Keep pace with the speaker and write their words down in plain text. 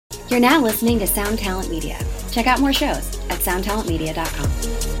You're now listening to Sound Talent Media. Check out more shows at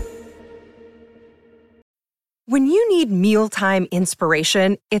soundtalentmedia.com. When you need mealtime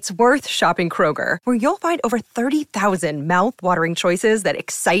inspiration, it's worth shopping Kroger, where you'll find over 30,000 mouth-watering choices that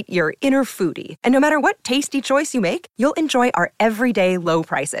excite your inner foodie. And no matter what tasty choice you make, you'll enjoy our everyday low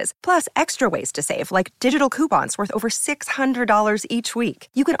prices, plus extra ways to save, like digital coupons worth over $600 each week.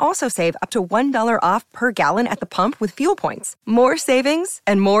 You can also save up to $1 off per gallon at the pump with fuel points. More savings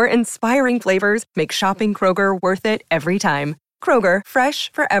and more inspiring flavors make shopping Kroger worth it every time. Kroger,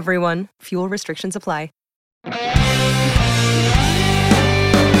 fresh for everyone. Fuel restrictions apply.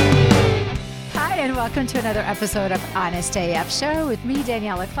 Hi, and welcome to another episode of Honest AF Show with me,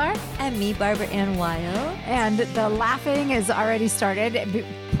 Daniela Clark. And me, Barbara Ann Weil. And the laughing has already started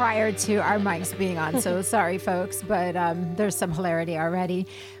prior to our mics being on. So sorry, folks, but there's some hilarity already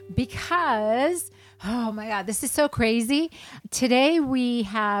because, oh my God, this is so crazy. Today we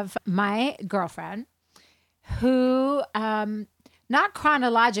have my girlfriend who, not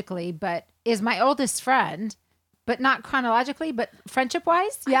chronologically, but is my oldest friend, but not chronologically, but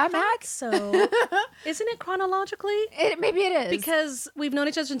friendship-wise. Yeah, Max? So, isn't it chronologically? Maybe it is. Because we've known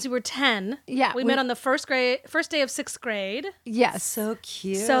each other since we were 10. Yeah. We met on the first day of 6th grade. Yes. So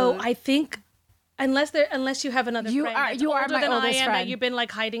cute. So I think, unless you have another You friend are- that's you are older my than I oldest am friend. that you've been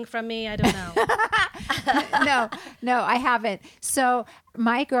like hiding from me, I don't know. No, I haven't. So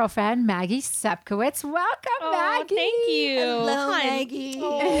my girlfriend, Maggie Sepkowitz. Welcome, Maggie. Thank you. Hello, Hi. Maggie.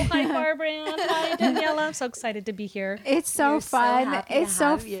 Oh, hi, Barbara. Hi, Daniela. I'm so excited to be here. It's so We're so fun. happy to It's so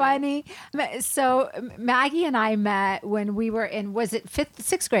have you. funny. So Maggie and I met when we were in, was it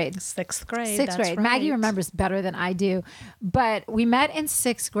sixth grade? 6th grade. Sixth that's grade. right. Maggie remembers better than I do. But we met in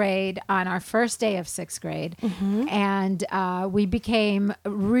 6th grade on our first day of 6th grade. Mm-hmm. And we became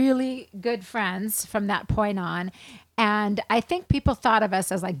really good friends from that point on. And I think people thought of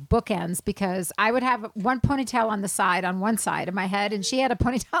us as like bookends because I would have one ponytail on the side, on one side of my head, and she had a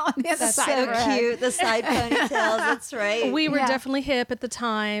ponytail on the other That's side of her so head. cute. The side ponytails. That's right. We were Yeah. definitely hip at the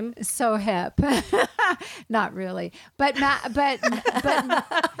time. So hip. Not really. But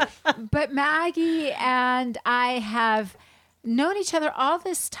but Maggie and I have known each other all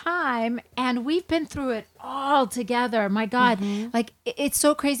this time, and we've been through it all together. My God, like it's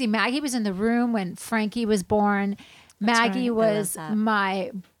so crazy. Maggie was in the room when Frankie was born. Maggie right. I was love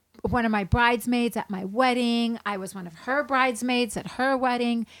that. one of my bridesmaids at my wedding. I was one of her bridesmaids at her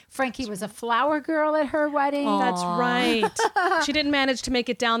wedding. Frankie was a flower girl at her wedding. That's right. She didn't manage to make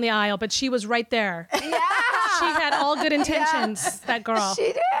it down the aisle, but she was right there. Yeah. She had all good intentions, that girl.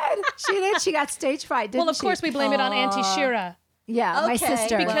 She did. She got stage fright, didn't Well, of she? course, we blame it on Auntie Shira Yeah, my Okay.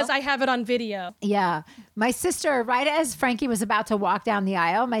 sister. because I have it on video. Yeah. My sister, right as Frankie was about to walk down the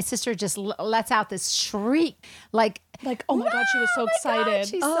aisle, my sister just lets out this shriek like, Oh my God, she was so "Oh my God," excited.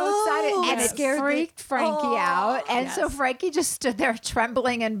 she's so excited. And yes. it freaked Frankie out. And so Frankie just stood there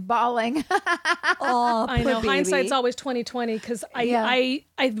trembling and bawling. Oh, I know. poor baby. Hindsight's always 20/20 because Yeah. I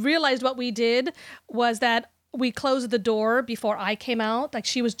realized what we did was that we closed the door before I came out. Like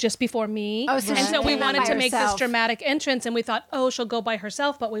she was just before me. Oh, so and she so we came out wanted by to make this herself. dramatic entrance and we thought, oh, she'll go by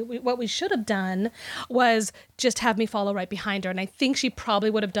herself. But what we should have done was just have me follow right behind her. And I think she probably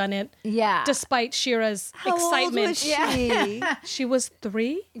would have done it. Yeah. Despite Shira's How excitement. old was she? She was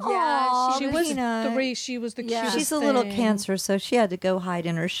 3. Aw, She was Peanut. 3. She was the cutest She's a little thing. cancer, so she had to go hide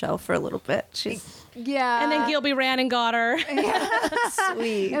in her shell for a little bit. She's Yeah. And then Gilby ran and got her.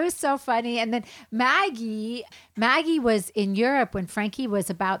 sweet. It was so funny. And then Maggie was in Europe when Frankie was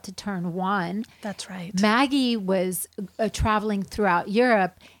about to turn 1. That's right. Maggie was traveling throughout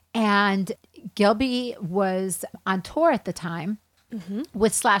Europe, and Gilby was on tour at the time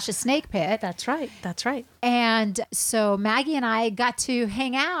with Slash a Snake Pit. That's right. That's right. And so Maggie and I got to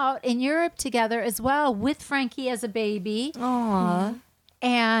hang out in Europe together as well with Frankie as a baby. Aw.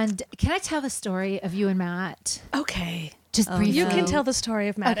 And can I tell the story of you and Matt? Okay. Just briefly. You can tell the story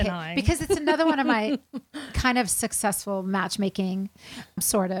of Matt and I. Because it's another one of my kind of successful matchmaking,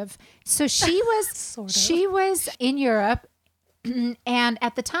 sort of. So she was in Europe, and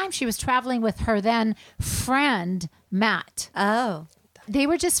at the time she was traveling with her then friend Matt. Oh. They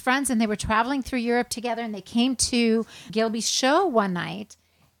were just friends, and they were traveling through Europe together, and they came to Gilby's show one night.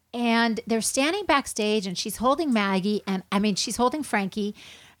 And they're standing backstage, and she's holding Maggie, and she's holding Frankie.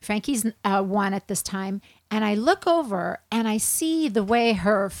 Frankie's 1 at this time. And I look over and I see the way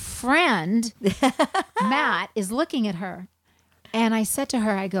her friend, Matt, is looking at her. And I said to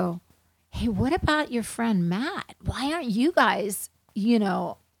her, I go, hey, what about your friend Matt? Why aren't you guys,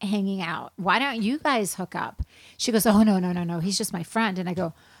 hanging out? Why don't you guys hook up? She goes, oh, no. He's just my friend. And I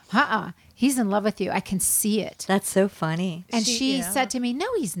go, He's in love with you. I can see it. That's so funny. And she said to me, no,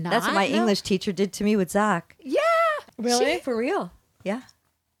 he's not. That's what my English teacher did to me with Zach. Yeah. Really? For real. Yeah.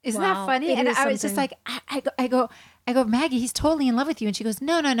 Isn't Wow. that funny? It And is I was just something. like, I go, Maggie, he's totally in love with you. And she goes,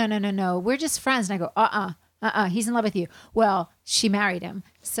 no. We're just friends. And I go, he's in love with you. Well, she married him.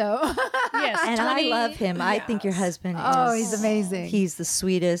 So, Yes. And I love him. I think your husband is. he's amazing. He's the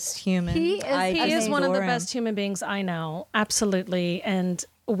sweetest human. He is- I He just is one of the adore him. best human beings I know. Absolutely. And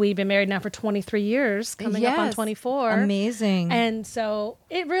we've been married now for 23 years, coming up on Yes. 24. Amazing. And so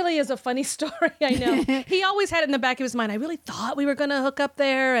it really is a funny story. I know. He always had it in the back of his mind. I really thought we were going to hook up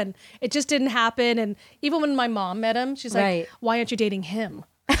there, and it just didn't happen. And even when my mom met him, she's like, Right. why aren't you dating him?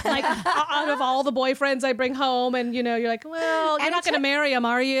 Like, out of all the boyfriends I bring home, and you're like, well, you're not going to marry him,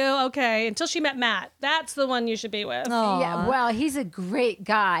 are you? Okay. Until she met Matt. That's the one you should be with. Yeah, well, he's a great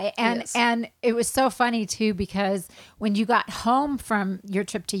guy, and Yes. and it was so funny too because when you got home from your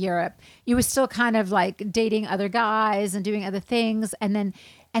trip to Europe, you were still kind of like dating other guys and doing other things, and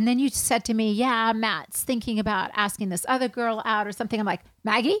then you said to me, "Yeah, Matt's thinking about asking this other girl out or something." I'm like,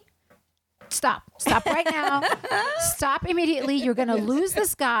 Maggie, stop right now, stop immediately. You're going to lose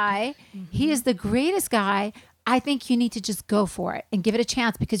this guy. He is the greatest guy. I think you need to just go for it and give it a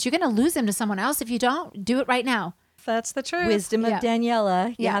chance because you're going to lose him to someone else if you don't do it right now. That's the truth. Wisdom of Yeah.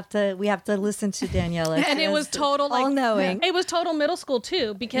 Daniela. Yeah. We have to listen to Daniela. And She it has was total like all-knowing. It was total middle school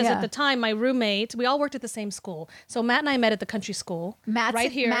too, because Yeah. at the time my roommate, we all worked at the same school. So Matt and I met at the country school.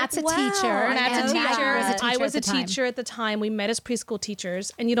 right here. Matt's a Wow. teacher. Matt's and a Maggie teacher. was a teacher I was a at the time. teacher at the time. We met as preschool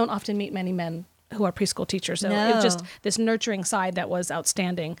teachers, and you don't often meet many men who are preschool teachers. So it No. was just this nurturing side that was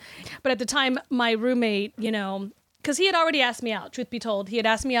outstanding. But at the time, my roommate, because he had already asked me out, truth be told. He had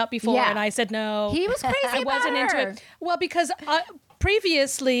asked me out before, Yeah. and I said no. He was crazy I about wasn't into her. it. Well, because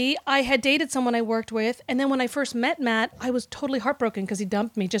previously I had dated someone I worked with, and then when I first met Matt, I was totally heartbroken because he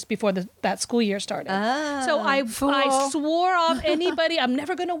dumped me just before that school year started. So I swore off anybody. I'm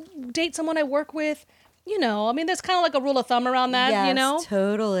never going to date someone I work with. I mean, there's kind of like a rule of thumb around that, Yes,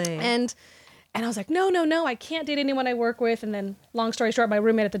 totally. And I was like, no, I can't date anyone I work with. And then, long story short, my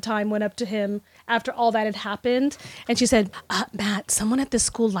roommate at the time went up to him after all that had happened. And she said, Matt, someone at this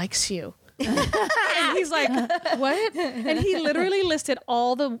school likes you. And he's like, what? And he literally listed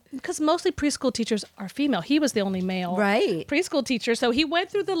because mostly preschool teachers are female. He was the only male Right. preschool teacher. So he went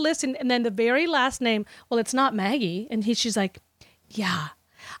through the list and then the very last name, well, it's not Maggie. And she's like, yeah,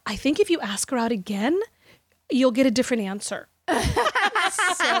 I think if you ask her out again, you'll get a different answer.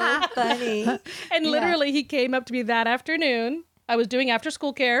 So funny. And literally, he came up to me that afternoon. I was doing after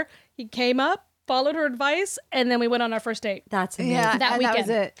school care. He came up, followed her advice, and then we went on our first date. That's amazing. Yeah, That and that was weekend.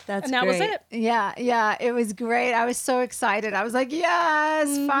 it. That's And that was great. it. Yeah, it was great. I was so excited. I was like, yes,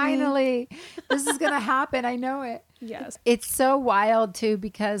 finally, this is going to happen. I know it. Yes. It's so wild too,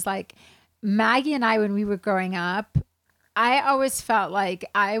 because like Maggie and I, when we were growing up, I always felt like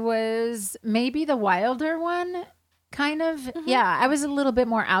I was maybe the wilder one, kind of. Yeah, I was a little bit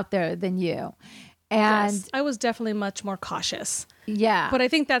more out there than you. And Yes. I was definitely much more cautious. yeah. But I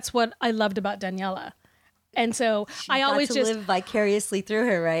think that's what I loved about Daniela. And so I Got always to just... live vicariously through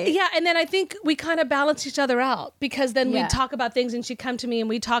her, right? Yeah, and then I think we kind of balanced each other out because then Yeah. we'd talk about things and she'd come to me and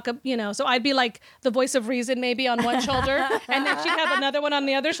we'd talk, so I'd be like the voice of reason maybe on one shoulder and then she'd have another one on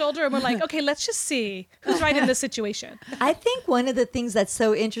the other shoulder and we're like, okay, let's just see who's right in this situation. I think one of the things that's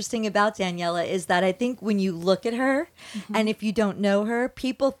so interesting about Daniela is that I think when you look at her and if you don't know her,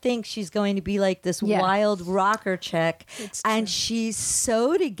 people think she's going to be like this Yeah. wild rocker chick. And she's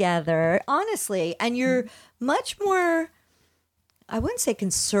so together, honestly. And you're much more, I wouldn't say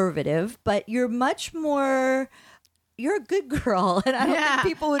conservative, but you're much more... You're a good girl, and I don't Yeah.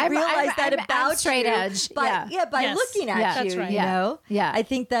 think people would I'm- realize I'm- that I'm about straight you. edge. By, Yeah. by Yes. looking at Yeah. you, That's right. you know. Yeah. I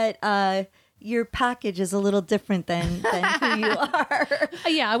think that your package is a little different than who you are.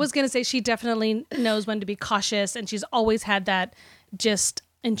 Yeah, I was going to say she definitely knows when to be cautious and she's always had that just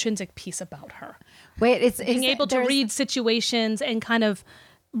intrinsic piece about her. Wait, it's Being able to there's- read situations and kind of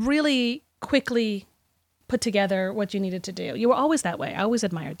really quickly put together what you needed to do. You were always that way. I always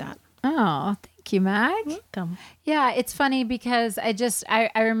admired that. Oh, thank you, Mag. Come. Yeah, it's funny because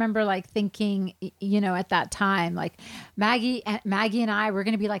I remember like thinking, at that time, like Maggie and I, we're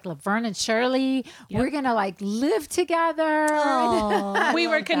going to be like Laverne and Shirley. We're going to like live together. We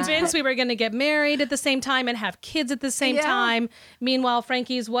were convinced we were going to get married at the same time and have kids at the same Yeah. time. Meanwhile,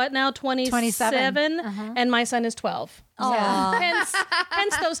 Frankie's what now? 27? And my son is 12.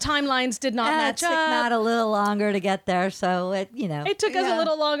 Hence those timelines did not It match took up. Matt a little longer to get there, so It took us a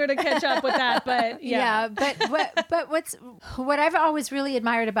little longer to catch up with that, but yeah. But what I've always really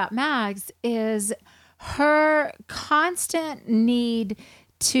admired about Mags is her constant need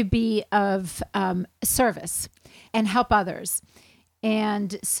to be of service and help others.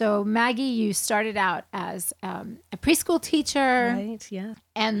 And so, Maggie, you started out as a preschool teacher. Right, yeah.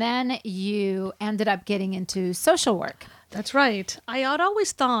 And then you ended up getting into social work. That's right. I had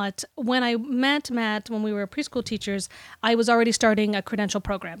always thought when I met Matt, when we were preschool teachers, I was already starting a credential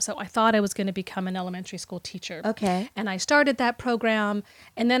program. So I thought I was going to become an elementary school teacher. Okay. And I started that program.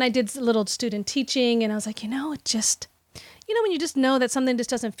 And then I did a little student teaching. And I was like, it just, when you just know that something just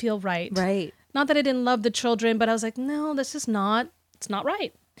doesn't feel right. Right. Not that I didn't love the children, but I was like, no, this is not, it's not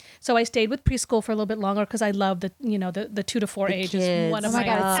right. So I stayed with preschool for a little bit longer because I love the 2 to 4 age is kids. one of Oh my my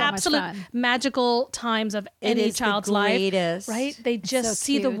God, it's so much absolute fun. magical times of It any is the child's life. greatest. Right? They just so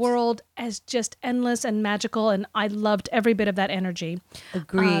see the cute. world as just endless and magical, and I loved every bit of that energy.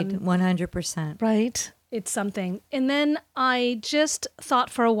 Agreed. 100%. Right? It's something. And then I just thought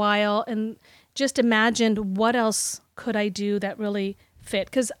for a while and just imagined what else could I do that really fit.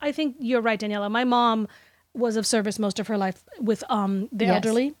 Because I think you're right, Daniela. My mom was of service most of her life with the Yes.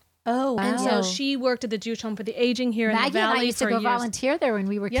 elderly. Oh, wow. And so she worked at the Jewish Home for the Aging here in Maggie the and Valley I used to for go years. volunteer there when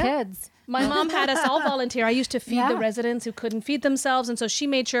we were Yeah. kids. My mom had us all volunteer. I used to feed Yeah. the residents who couldn't feed themselves, and so she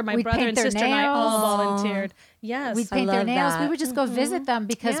made sure my We'd brother paint and their sister and I all nails. volunteered. Yes. We'd I paint their love nails. We that. would just go visit them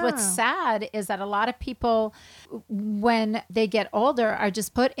because what's Yeah. sad is that a lot of people, when they get older, are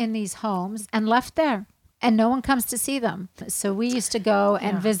just put in these homes and left there. And no one comes to see them. So we used to go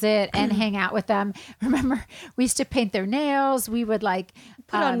and visit and hang out with them. Remember, we used to paint their nails. We would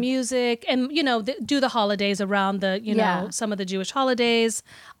Put on music and, do the holidays around the, Yeah. some of the Jewish holidays.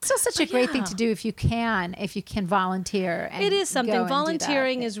 So such a great thing to do if you can volunteer. And It is something. go and do that.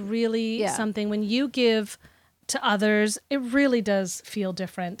 Volunteering is really Yeah. something. When you give to others, it really does feel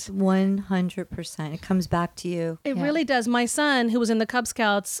different. 100%. It comes back to you. It really does. My son, who was in the Cub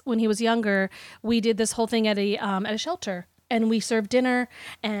Scouts when he was younger, we did this whole thing at a shelter, and we served dinner,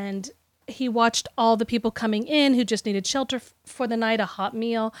 and he watched all the people coming in who just needed shelter for the night, a hot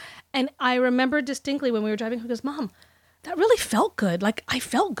meal. And I remember distinctly when we were driving, he goes, "Mom, that really felt good. Like, I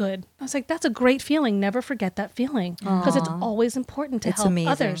felt good." I was like, that's a great feeling. Never forget that feeling, because it's always important to It's help amazing.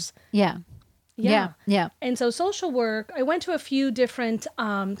 others. Yeah. Yeah. And so social work, I went to a few different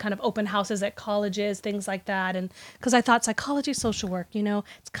kind of open houses at colleges, things like that. And because I thought psychology, social work,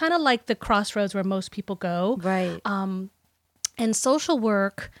 it's kind of like the crossroads where most people go. Right. And social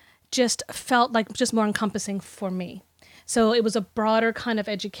work just felt like just more encompassing for me. So it was a broader kind of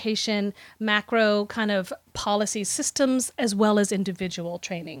education, macro kind of policy systems, as well as individual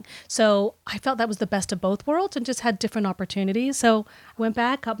training. So I felt that was the best of both worlds and just had different opportunities. So I went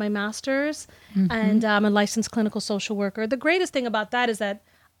back, got my master's, and I'm a licensed clinical social worker. The greatest thing about that is that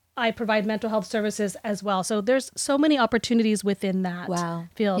I provide mental health services as well. So there's so many opportunities within that Wow.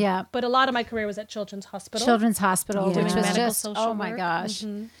 field. Yeah. But a lot of my career was at Children's Hospital. Children's Hospital, Yeah. which Doing was medical just, social oh my work. gosh.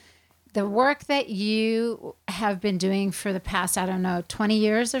 The work that you have been doing for the past, 20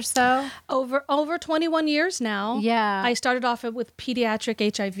 years or so. Over 21 years now. Yeah. I started off with pediatric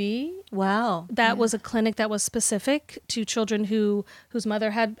HIV. Wow. That was a clinic that was specific to children whose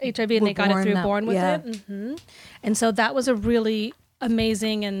mother had HIV and Were they got it born with yeah. it. And so that was a really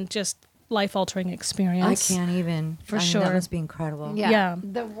amazing and just life-altering I experience. can't even. For That sure. must be incredible. Yeah.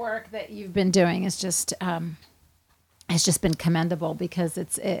 The work that you've been doing is just has just been commendable because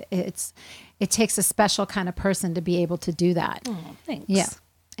it takes a special kind of person to be able to do that. Oh, thanks. Yeah,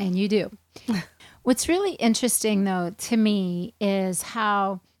 and you do. What's really interesting, though, to me is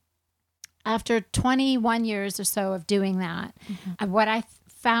how after 21 years or so of doing that, what I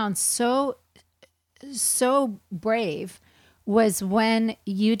found so brave was when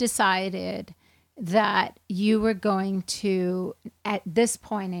you decided that you were going to, at this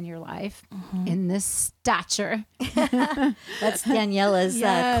point in your life, in this stature, That's Daniela's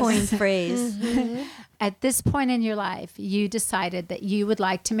coined phrase. at this point in your life, you decided that you would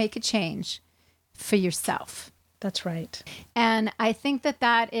like to make a change for yourself. That's right. And I think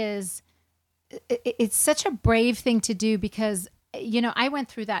that is, it's such a brave thing to do because, I went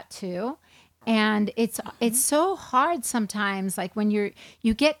through that too. And it's so hard sometimes, like when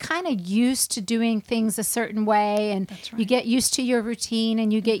you get kind of used to doing things a certain way and you get used to your routine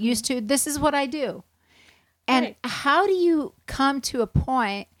and you get used to, this is what I do. And Right. how do you come to a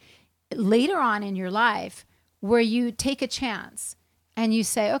point later on in your life where you take a chance and you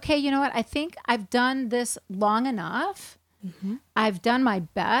say, okay, you know what? I think I've done this long enough. I've done my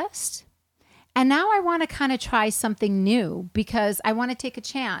best. And now I want to kind of try something new because I want to take a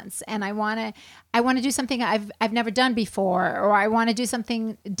chance and I want to do something I've never done before, or I want to do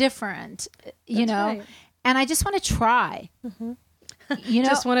something different, you know, right. and I just want to try. You know,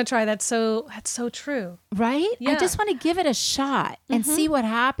 Just want to try. That's so true. right? I Yeah. just want to give it a shot and see what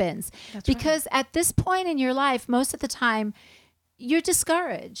happens. Because at this point in your life, most of the time, you're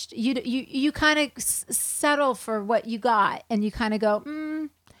discouraged. You kind of settle for what you got, and you kind of go,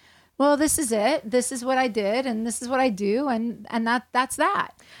 well, this is it. This is what I did, and this is what I do, and that's that.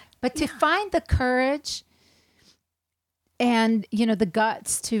 But to find the courage and the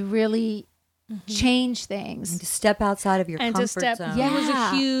guts to really change things. To step outside of your And comfort to step, zone.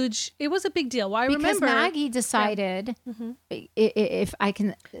 Yeah. it was a big deal. Well, I Because remember Maggie decided, if I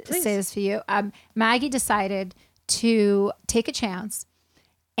can say this for you, Maggie decided to take a chance,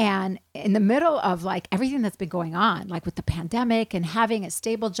 and in the middle of like everything that's been going on, like with the pandemic and having a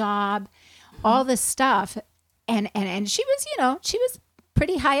stable job, all this stuff, and she was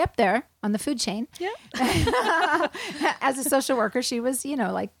pretty high up there on the food chain. Yeah. As a social worker, she was,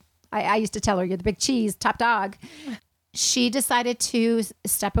 like I used to tell her, you're the big cheese, top dog. She decided to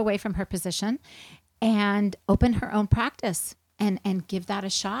step away from her position and open her own practice and give that a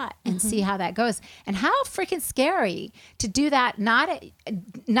shot and see how that goes. And how freaking scary to do that, not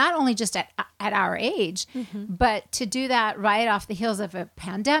only just at our age, but to do that right off the heels of a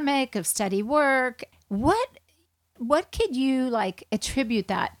pandemic, of steady work. What could you like attribute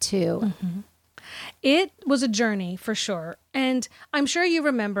that to? It was a journey for sure. And I'm sure you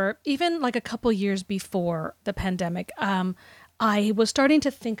remember, even like a couple years before the pandemic, I was starting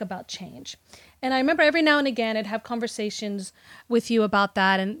to think about change. And I remember every now and again I'd have conversations with you about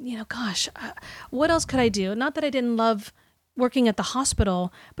that. And, what else could I do? Not that I didn't love working at the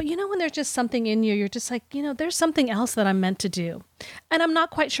hospital, but when there's just something in you, you're just like, there's something else that I'm meant to do. And I'm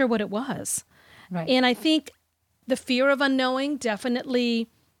not quite sure what it was. Right. And I think the fear of unknowing definitely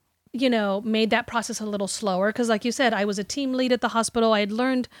made that process a little slower. Because like you said, I was a team lead at the hospital. I had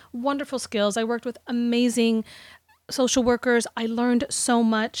learned wonderful skills. I worked with amazing social workers. I learned so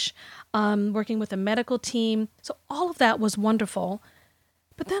much working with a medical team. So all of that was wonderful.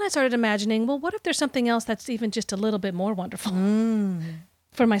 But then I started imagining, well, what if there's something else that's even just a little bit more wonderful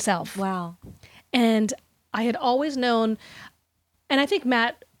for myself? Wow. And I had always known, and I think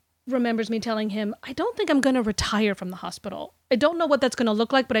Matt remembers me telling him, I don't think I'm going to retire from the hospital. I don't know what that's going to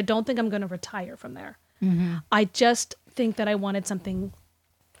look like, but I don't think I'm going to retire from there. I just think that I wanted something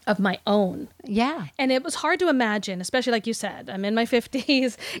of my own. Yeah. And it was hard to imagine, especially like you said, I'm in my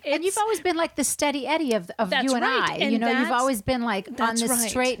 50s. And you've always been like the steady Eddie of That's you and right. I. And you've that's- always been like on that's this right.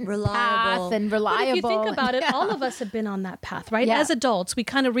 straight Reliable. path and But reliable. if you think about it, Yeah. all of us have been on that path, right? Yeah. As adults, we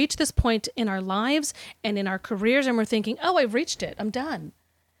kind of reach this point in our lives and in our careers, and we're thinking, oh, I've reached it. I'm done.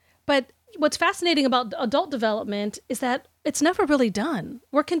 But what's fascinating about adult development is that it's never really done.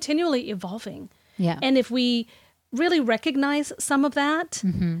 We're continually evolving. Yeah. And if we really recognize some of that,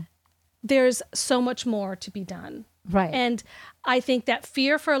 there's so much more to be done. Right. And I think that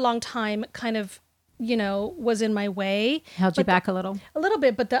fear for a long time kind of, was in my way. Held you But back a little. A little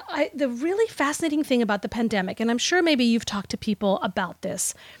bit, but the really fascinating thing about the pandemic, and I'm sure maybe you've talked to people about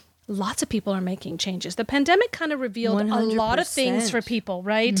this, lots of people are making changes. The pandemic kind of revealed a lot of things 100%. for people,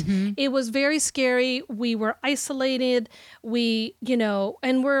 right? It was very scary. We were isolated. We,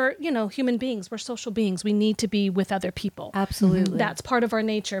 and we're, human beings. We're social beings. We need to be with other people. Absolutely. That's part of our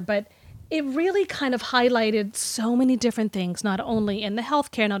nature. But it really kind of highlighted so many different things, not only in the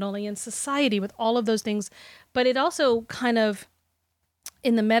healthcare, not only in society with all of those things, but it also kind of,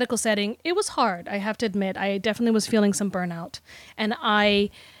 in the medical setting, it was hard. I have to admit, I definitely was feeling some burnout, and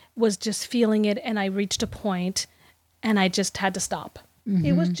I was just feeling it. And I reached a point and I just had to stop.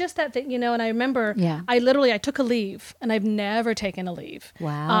 It was just that thing, and I remember I took a leave, and I've never taken a leave.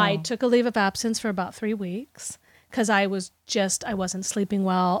 Wow. I took a leave of absence for about 3 weeks because I wasn't sleeping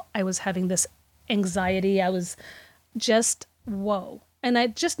well. I was having this anxiety. I was just, whoa. And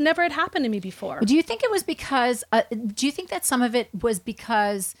it just never had happened to me before. Do you think it was because, do you think that some of it was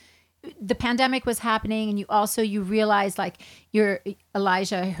because the pandemic was happening and you realized like your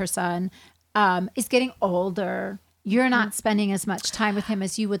Elijah, her son, is getting older. You're not spending as much time with him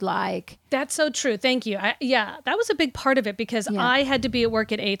as you would like. That's so true. Thank you. That was a big part of it because I had to be at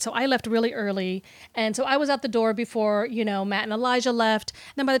work at 8. So I left really early. And so I was out the door before, Matt and Elijah left.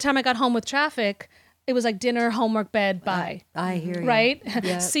 And then by the time I got home with traffic, it was like dinner, homework, bed, bye. I hear you. Right?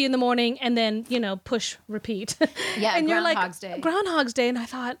 Yeah. See you in the morning and then, push, repeat. Yeah, and you're like, Groundhog's Day. Groundhog's Day. And I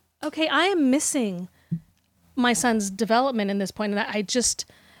thought, okay, I am missing my son's development in this point.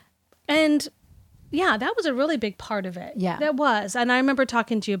 And yeah, that was a really big part of it. Yeah. That was. And I remember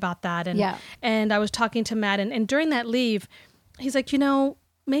talking to you about that. And I was talking to Matt. And during that leave, he's like,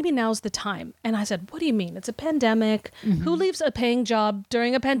 maybe now's the time. And I said, what do you mean? It's a pandemic. Who leaves a paying job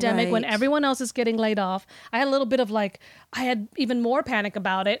during a pandemic when Right. everyone else is getting laid off? I had a little bit of I had even more panic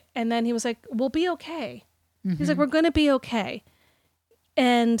about it. And then he was like, we'll be okay. He's like, we're going to be okay.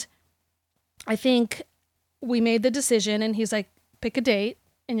 And I think we made the decision, and he's like, pick a date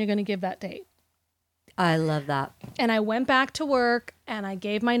and you're going to give that date. I love that. And I went back to work and I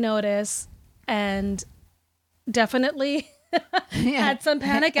gave my notice, and definitely had some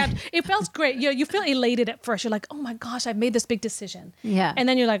panic. It felt great. You feel elated at first. You're like, oh my gosh, I've made this big decision. Yeah. And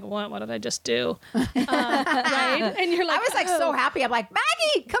then you're like, what did I just do? Right? And you're like, I was like so happy. I'm like,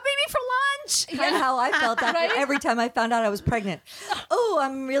 Maggie, come meet me for lunch. Kind of how I felt after every time I found out I was pregnant. Oh,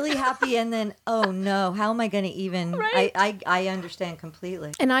 I'm really happy. And then, oh no, how am I going to even, Right. I understand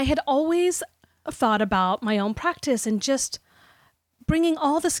completely. And I had always thought about my own practice and just bringing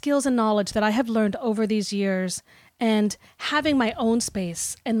all the skills and knowledge that I have learned over these years and having my own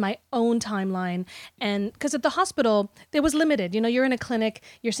space and my own timeline. And because at the hospital, it was limited. You're in a clinic,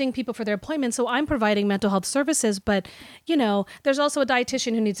 you're seeing people for their appointments. So I'm providing mental health services, but there's also a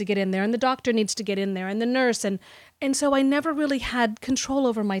dietitian who needs to get in there, and the doctor needs to get in there, and the nurse. And so I never really had control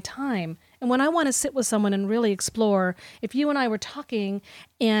over my time. And when I want to sit with someone and really explore, if you and I were talking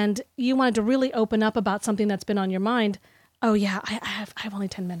and you wanted to really open up about something that's been on your mind, oh yeah, I have only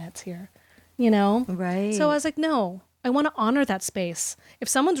 10 minutes here, Right. So I was like, no, I want to honor that space. If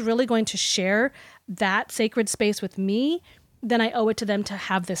someone's really going to share that sacred space with me, then I owe it to them to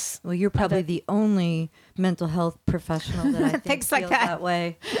have this. Well, you're probably the only mental health professional that I think Thinks feels like that. that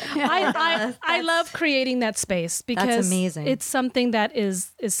way. I love creating that space because amazing. It's something that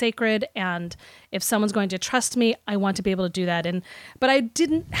is sacred, and if someone's going to trust me, I want to be able to do that. But I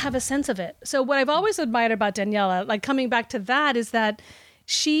didn't have a sense of it. So what I've always admired about Daniela, like coming back to that, is that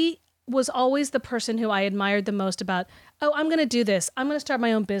she was always the person who I admired the most about, oh, I'm going to do this. I'm going to start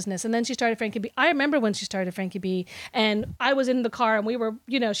my own business. And then she started Frankie B. I remember when she started Frankie B, and I was in the car, and we were,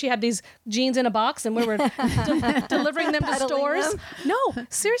 she had these jeans in a box, and we were delivering them to Peddling stores. them. No,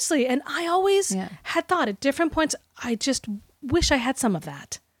 seriously. And I always had thought at different points, I just wish I had some of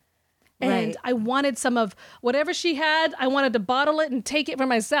that. And Right. I wanted some of whatever she had. I wanted to bottle it and take it for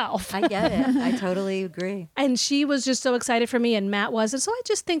myself. I get it. I totally agree. And she was just so excited for me, and Matt was. And so I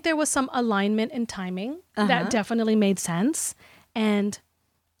just think there was some alignment and timing that definitely made sense. And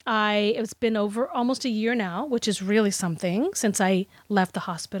it's been over almost a year now, which is really something, since I left the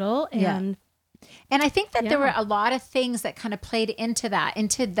hospital. And I think that there Yeah. were a lot of things that kind of played into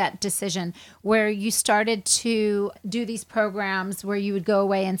that decision, where you started to do these programs where you would go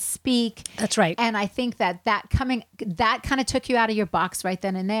away and speak. That's right. And I think that kind of took you out of your box right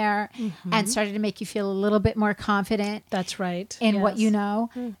then and there, and started to make you feel a little bit more confident That's right. in what Yes. you know.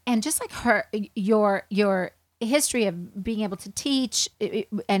 And just like your history of being able to teach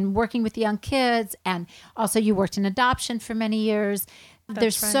and working with young kids, and also you worked in adoption for many years.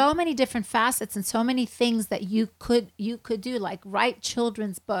 There's right. so many different facets and so many things that you could do, like write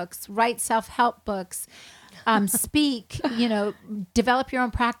children's books, write self-help books, speak, develop your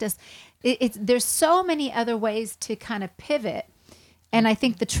own practice. There's so many other ways to kind of pivot. And I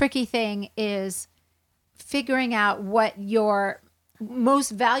think the tricky thing is figuring out what your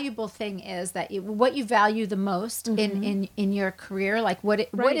most valuable thing is, what you value the most in your career. Like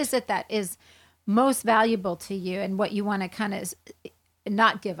what is it that is most valuable to you, and what you want to kind of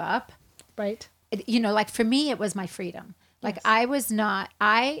not give up. Right. Like for me, it was my freedom. Like I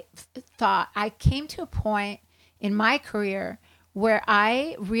thought I came to a point in my career where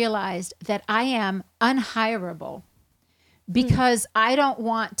I realized that I am unhireable because I don't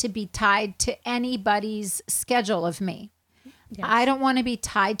want to be tied to anybody's schedule of me. Yes. I don't want to be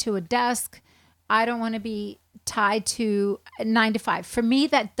tied to a desk. I don't want to be tied to a 9 to 5. For me,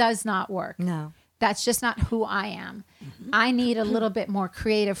 that does not work. No. That's just not who I am. I need a little bit more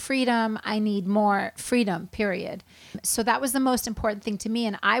creative freedom. I need more freedom, period. So that was the most important thing to me.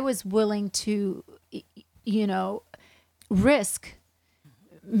 And I was willing to, risk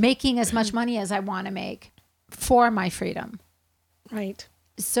making as much money as I want to make for my freedom. Right.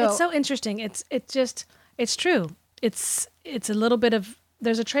 So it's so interesting. It's true. It's a little bit of,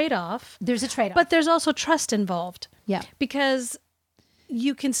 there's a trade-off. there's a trade-off. But there's also trust involved. Yeah. Because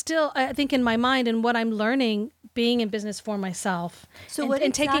you can still, I think in my mind and what I'm learning being in business for myself. So and, what and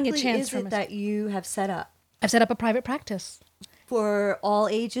exactly taking a chance is for it myself. that you have set up? I've set up a private practice. For all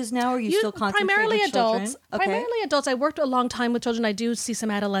ages now, or you still concentrate primarily with children? adults. Okay. Primarily adults. I worked a long time with children. I do see some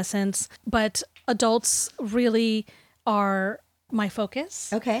adolescents, but adults really are my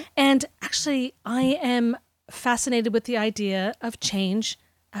focus. Okay. And actually, I am fascinated with the idea of change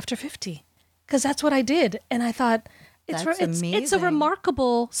after 50, because that's what I did. And I thought, it's That's it's a amazing.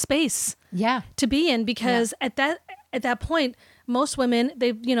 remarkable space Yeah. to be in, because at that point, most women,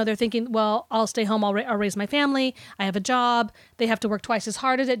 they're thinking, well, I'll stay home, I'll raise my family, I have a job. They have to work twice as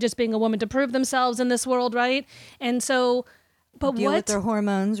hard at it, just being a woman, to prove themselves in this world, right? And so, but Deal with their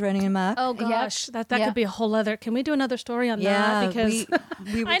hormones running amok. Oh gosh, that Yep. could be a whole other. Can we do another story on yeah, that? Because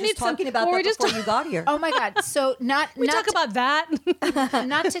we were I just need some- talking about or that we just before you got here. Oh my God. So we not talk about that.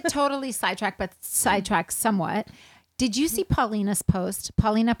 not to totally sidetrack, but sidetrack somewhat. Did you see Paulina's post?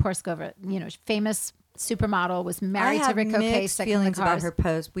 Paulina Porskova, famous supermodel, was I married to have Rick O'Kay. mixed second in the feelings about cars. her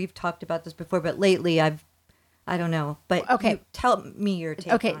post. We've talked about this before, but lately I don't know. But Okay. tell me your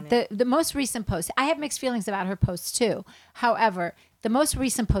take Okay, on it. the most recent post, I have mixed feelings about her post too. However, the most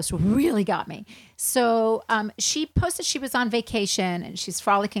recent post really got me. So she posted she was on vacation and she's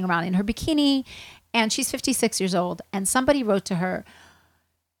frolicking around in her bikini, and she's 56 years old. And somebody wrote to her,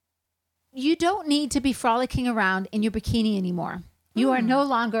 "You don't need to be frolicking around in your bikini anymore. You are no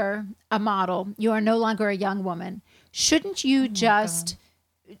longer a model. You are no longer a young woman. Shouldn't you just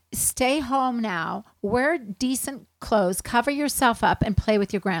stay home now, wear decent clothes, cover yourself up, and play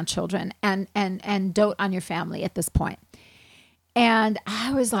with your grandchildren and dote on your family at this point?" And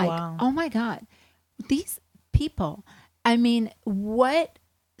I was like, oh my God, these people, I mean, what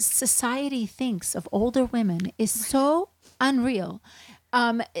society thinks of older women is so unreal.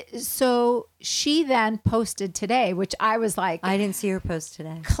 So she then posted today, which I was like, I didn't see her post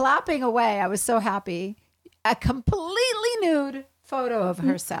today. clapping away. I was so happy. A completely nude photo of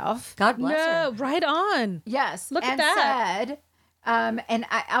herself. God bless her. No, right on. Yes. Look at and that. Said, and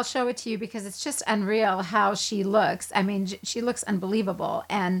I'll show it to you because it's just unreal how she looks. I mean, she looks unbelievable.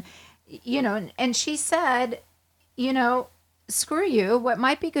 And, and she said, screw you. What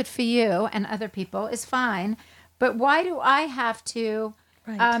might be good for you and other people is fine. But why do I have to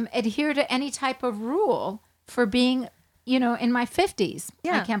adhere to any type of rule for being, in my 50s?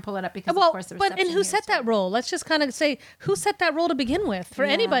 Yeah. I can't pull it up because, Well, of course, the but and reception who here set is that rule? Let's just kind of say who set that rule to begin with for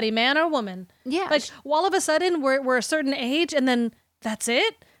anybody, man or woman. Yeah. Like all of a sudden we're a certain age and then that's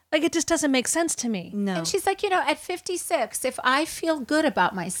it. Like it just doesn't make sense to me. No. And she's like, at 56, if I feel good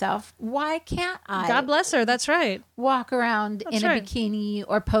about myself, why can't I God bless her. That's right. walk around in right. a bikini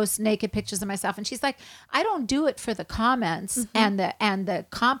or post naked pictures of myself? And she's like, I don't do it for the comments and the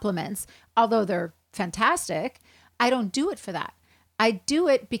compliments, although they're fantastic. I don't do it for that. I do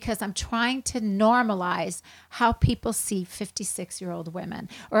it because I'm trying to normalize how people see 56-year-old women,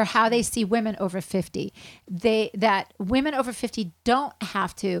 or how they see women over 50. That women over 50 don't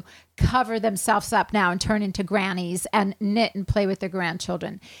have to cover themselves up now and turn into grannies and knit and play with their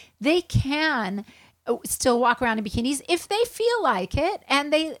grandchildren. They can still walk around in bikinis if they feel like it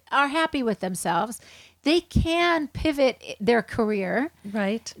and they are happy with themselves. They can pivot their career.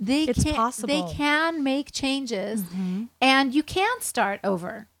 Right. It's possible. They can make changes, and you can start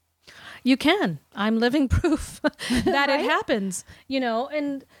over. You can. I'm living proof that it happens,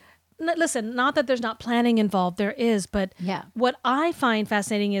 and listen, not that there's not planning involved, there is, but Yeah. what I find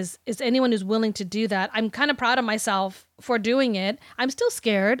fascinating is anyone who's willing to do that. I'm kind of proud of myself for doing it. I'm still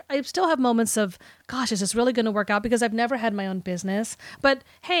scared. I still have moments of, gosh, is this really going to work out? Because I've never had my own business. But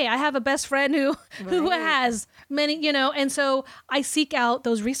hey, I have a best friend who has many, and so I seek out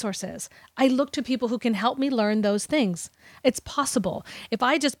those resources. I look to people who can help me learn those things. It's possible. If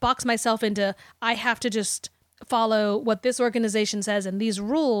I just box myself into, I have to just follow what this organization says and these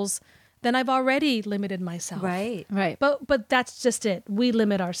rules, then I've already limited myself. Right. Right. But that's just it. We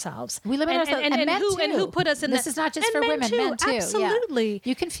limit ourselves. We limit ourselves, and men who too. and who put us in this that? is not just and for women, men too. Yeah. Absolutely.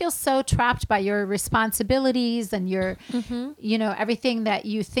 You can feel so trapped by your responsibilities and your, everything that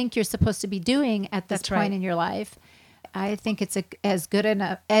you think you're supposed to be doing at this That's point right. in your life. I think it's as good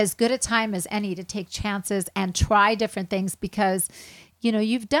a time as any to take chances and try different things, because,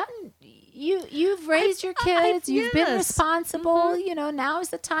 you've done. You've raised your kids. You've been yes. responsible. Now is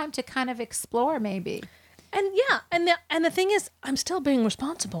the time to kind of explore, maybe. And the thing is, I'm still being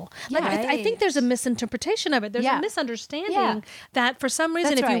responsible. Like Yeah. I think there's a misinterpretation of it. There's Yeah. a misunderstanding Yeah. that for some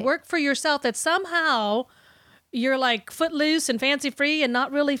reason, That's if right. you work for yourself, that somehow you're like footloose and fancy free and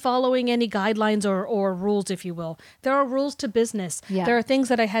not really following any guidelines or rules, if you will. There are rules to business. Yeah. There are things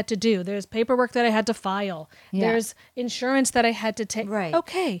that I had to do. There's paperwork that I had to file. Yeah. There's insurance that I had to take. Right.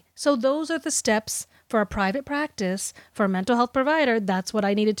 Okay. So those are the steps for a private practice, for a mental health provider. That's what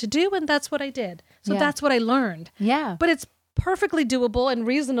I needed to do, and that's what I did. So Yeah. that's what I learned. Yeah. But it's perfectly doable and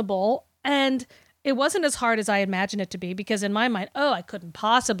reasonable, and it wasn't as hard as I imagined it to be, because in my mind, I couldn't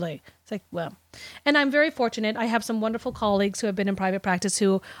possibly It's like, well, and I'm very fortunate. I have some wonderful colleagues who have been in private practice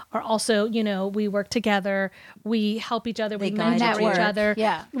who are also, we work together. We help each other. We mentor each other.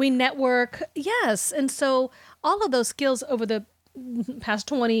 Yeah. We network. Yes. And so all of those skills over the past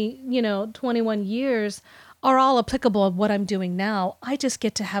 21 years are all applicable of what I'm doing now. I just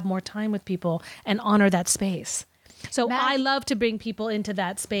get to have more time with people and honor that space. So I love to bring people into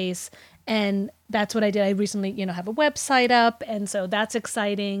that space. And that's what I did. I recently, have a website up. And so that's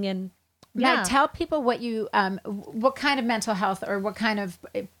exciting. And Now, tell people what you, what kind of mental health or what kind of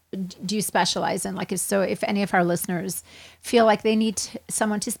do you specialize in? Like, if any of our listeners feel like they need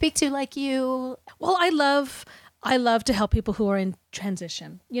someone to speak to like you. Well, I love to help people who are in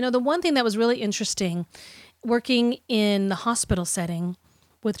transition. The one thing that was really interesting working in the hospital setting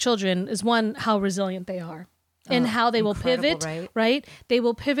with children is one, how resilient they are and how they will pivot, right? They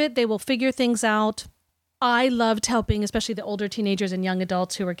will pivot. They will figure things out. I loved helping, especially the older teenagers and young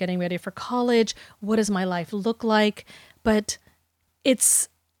adults who are getting ready for college. What does my life look like? But it's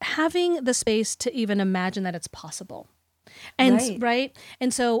having the space to even imagine that it's possible. And right.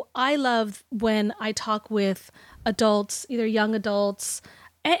 And so I love when I talk with adults, either young adults,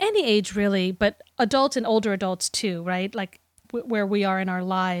 any age really, but adults and older adults too, right? Like where we are in our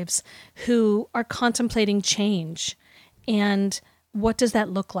lives, who are contemplating change. And what does that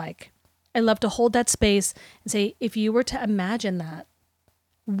look like? I love to hold that space and say, if you were to imagine that,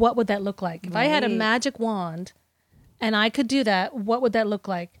 what would that look like? If I had a magic wand and I could do that, what would that look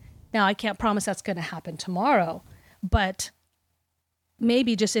like? Now, I can't promise that's going to happen tomorrow, but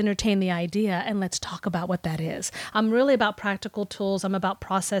maybe just entertain the idea and let's talk about what that is. I'm really about practical tools. I'm about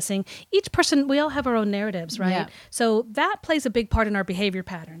processing. Each person, we all have our own narratives, right? Yeah. So that plays a big part in our behavior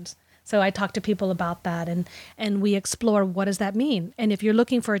patterns. So I talk to people about that and we explore, what does that mean? And if you're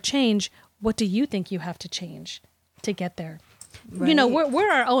looking for a change, what do you think you have to change to get there? Right.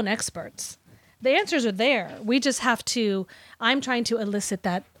 We're our own experts. The answers are there. We just have to, I'm trying to elicit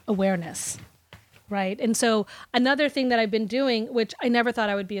that awareness. Right. And so another thing that I've been doing, which I never thought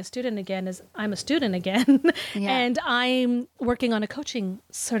I would be a student again, is I'm a student again. And I'm working on a coaching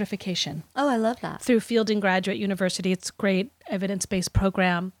certification. Oh, I love that. Through Fielding Graduate University. It's a great evidence-based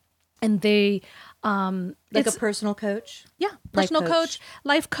program. And they... like a personal coach? Yeah. Personal coach,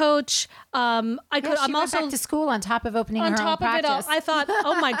 life coach. I'm also back to school on top of opening her own practice. On top of it all, I thought,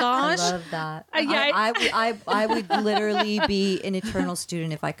 oh my gosh. I love that. I would literally be an eternal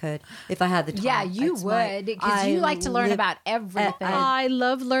student if I could, if I had the time. Yeah, you would, because you like to learn about everything. I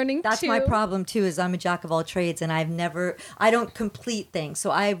love learning That's my problem too, is I'm a jack of all trades and I don't complete things.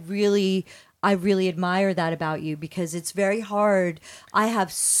 So I really admire that about you, because it's very hard. I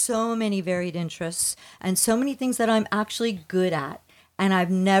have so many varied interests and so many things that I'm actually good at. And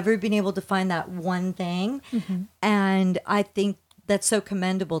I've never been able to find that one thing. Mm-hmm. And I think that's so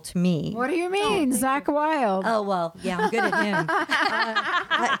commendable to me. What do you mean? Zach Wilde. Oh, well, yeah, I'm good at him.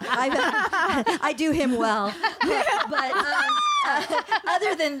 I do him well. But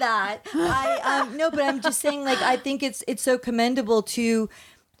other than that, but I'm just saying, like, I think it's so commendable to...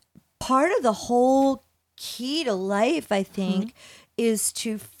 Part of the whole key to life, I think, is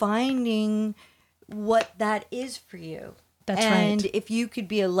to finding what that is for you. That's right. And if you could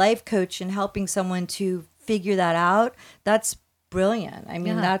be a life coach and helping someone to figure that out, that's brilliant. I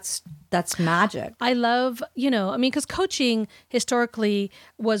mean, that's magic. I love, because coaching historically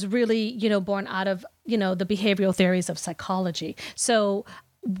was really, born out of, the behavioral theories of psychology. So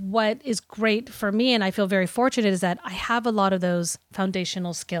what is great for me, and I feel very fortunate, is that I have a lot of those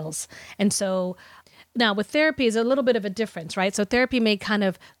foundational skills. And so now with therapy is a little bit of a difference, right? So therapy may kind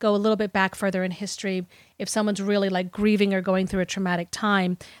of go a little bit back further in history. If someone's really like grieving or going through a traumatic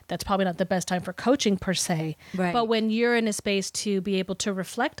time, that's probably not the best time for coaching per se. Right. But when you're in a space to be able to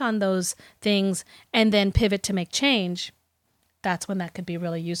reflect on those things and then pivot to make change, that's when that could be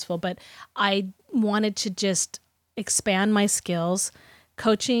really useful. But I wanted to just expand my skills.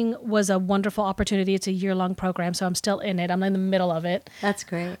 Coaching was a wonderful opportunity. It's a year-long program, so I'm still in it. I'm in the middle of it. That's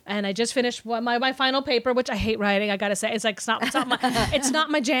great. And I just finished my final paper, which I hate writing. I gotta say, it's not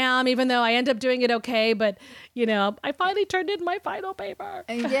my jam. Even though I end up doing it okay, but I finally turned in my final paper.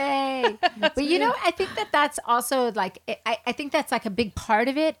 Yay! But I think that's also like I think that's like a big part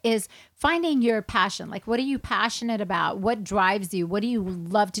of it is finding your passion. Like, what are you passionate about? What drives you? What do you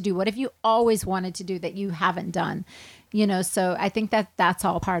love to do? What have you always wanted to do that you haven't done? So I think that's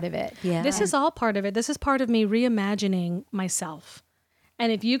all part of it. Yeah. This is all part of it. This is part of me reimagining myself. And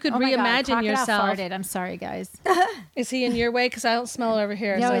if you could reimagine yourself. Farted. I'm sorry, guys. Is he in your way? Because I don't smell it over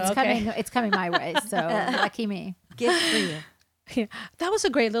here. No, so, it's coming. It's coming my way. So lucky me. Good for you. Yeah, that was a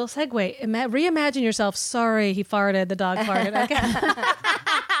great little segue. Reimagine yourself. Sorry, he farted. The dog farted.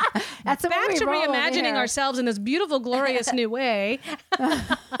 Okay. That's back to reimagining ourselves in this beautiful, glorious new way.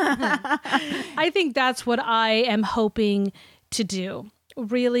 I think that's what I am hoping to do.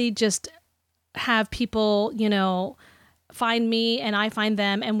 Really just have people, find me and I find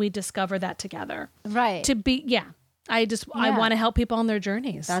them and we discover that together. Right. I want to help people on their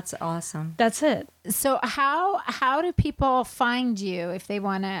journeys. That's awesome. That's it. So how do people find you if they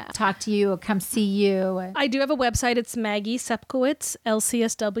want to talk to you or come see you? I do have a website. It's Maggie Sepkowitz,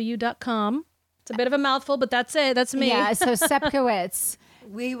 lcsw.com. It's a bit of a mouthful, but that's it. That's me. Yeah, so Sepkowitz.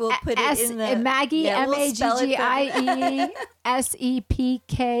 We will put it in the Maggie, we'll spell it MaggieSepkowitz,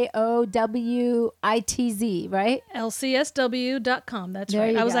 right? lcsw.com. That's There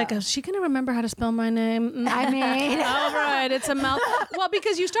right. you I was go. like, is she going to remember how to spell my name? I mean, All right. It's a mouth. Well,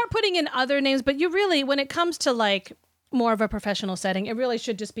 because you start putting in other names, but you really, when it comes to like more of a professional setting, it really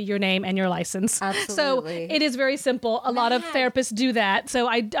should just be your name and your license. Absolutely. So it is very simple. A lot of therapists do that. So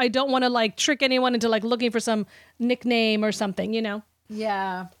I don't want to like trick anyone into like looking for some nickname or something,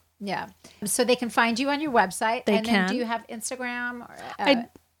 Yeah. So they can find you on your website. They and can. Then do you have Instagram? Or,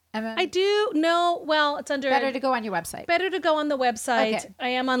 I do. No, well, it's under better to go on your website. Better to go on the website. Okay. I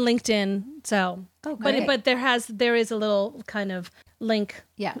am on LinkedIn, so great. but there is a little kind of link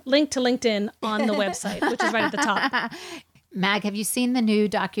to LinkedIn on the website, which is right at the top. Mag, have you seen the new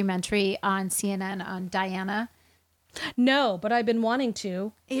documentary on CNN on Diana? No, but I've been wanting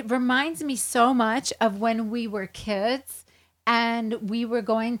to. It reminds me so much of when we were kids and we were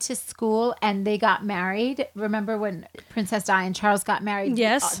going to school and they got married. Remember when Princess Di and Charles got married?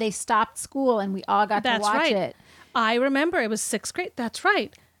 Yes. They stopped school and we all got to watch right. it. I remember it was 6th grade. That's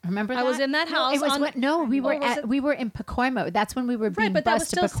right. Remember that? I was in that house. We were in Pacoima. That's when we were being But that was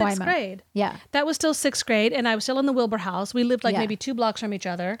bused to still Pacoima. 6th grade. Yeah. That was still 6th grade, and I was still in the Wilbur house. We lived like Yeah. maybe 2 blocks from each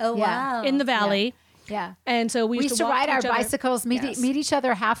other. Oh, Yeah. wow. In the valley. Yeah. And so we used to walk ride to our each other. bicycles, meet each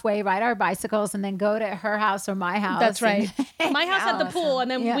other halfway, ride our bicycles, and then go to her house or my house. That's right. and- My house had the pool,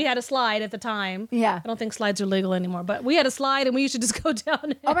 and then Yeah. we had a slide at the time. Yeah. I don't think slides are legal anymore, but we had a slide, and we used to just go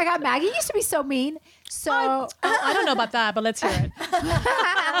down it. Oh my God, Maggie used to be so mean. So I don't know about that, but let's hear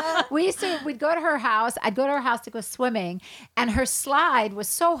it. we'd go to her house. I'd go to her house to go swimming, and her slide was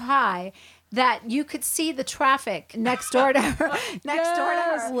so high that you could see the traffic next door to her.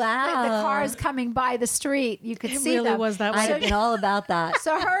 Wow. The cars coming by the street. You could see really them. was that I'd way. have been all about that.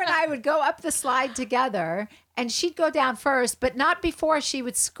 So her and I would go up the slide together, and she'd go down first, but not before she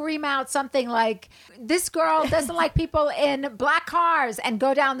would scream out something like, "This girl doesn't like people in black cars," and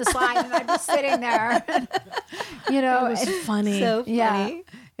go down the slide, and I'd be sitting there. It was funny. So funny. Yeah.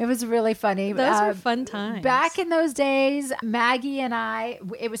 It was really funny. Those were fun times. Back in those days, Maggie and I,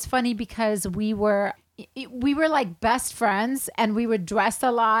 it was funny because we were like best friends and we would dress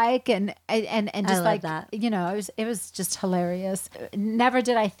alike and just love that. it was just hilarious. Never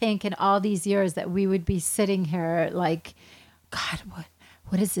did I think in all these years that we would be sitting here like, God,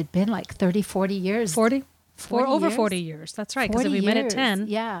 what has it been, like 30, 40 years? 40? 40 over years? 40 years. That's right. Because if 40 we met at years. 10,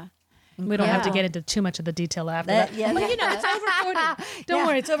 Yeah. we don't have to Yeah. get into too much of the detail after that. Yeah. But it's over 40. Don't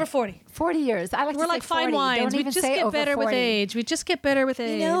worry, it's over 40. 40 years. I like We're to say like fine 40. wines. Don't We even just say get over better 40. with age. We just get better with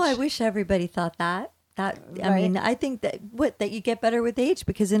age. I wish everybody thought that. I Right. mean, I think that you get better with age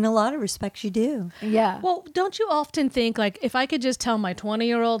because in a lot of respects you do. Yeah. Well, don't you often think, like, if I could just tell my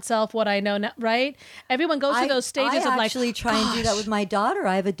 20-year-old self what I know now, right? Everyone goes through those stages I of like, actually try and do that with my daughter.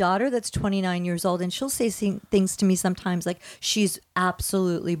 I have a daughter that's 29 years old, and she'll say things to me sometimes like she's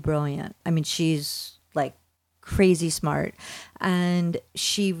absolutely brilliant. I mean, she's like crazy smart, and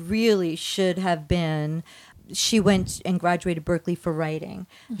she really should have been. She went and graduated Berkeley for writing.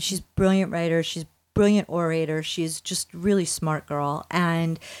 She's a brilliant writer. She's brilliant orator. She's just really smart girl.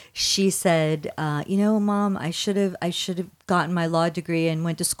 And she said, Mom, I should have gotten my law degree and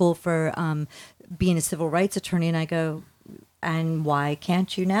went to school for being a civil rights attorney. And I go, and why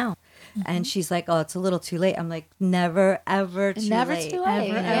can't you now? And she's like, oh, it's a little too late. I'm like, never, ever too Never late. too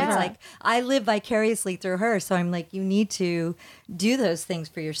late. Ever, Yeah. It's like, I live vicariously through her. So I'm like, you need to do those things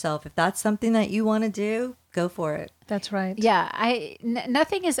for yourself. If that's something that you want to do, go for it. that's right. Yeah,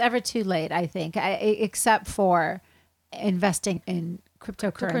 nothing is ever too late, I think, except for investing in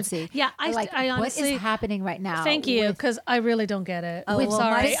cryptocurrency. Yeah, I honestly, what is happening right now? Thank you, with because I really don't get it. Oh, well,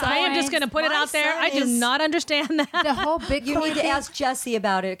 Sorry. my son- I am just going to put it my out there. son I do is- not understand that. the whole Bitcoin You need to thing? ask Jesse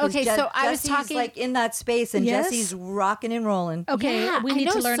about it. 'Cause Okay, so I was Jesse's talking- like in that space, and Yes? Jesse's rocking and rolling. Okay, Yeah, we I need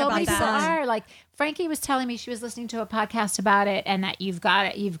know to learn so about many people that. are. Like Frankie was telling me, she was listening to a podcast about it, and that you've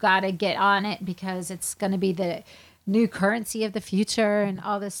got to get on it because it's going to be the new currency of the future and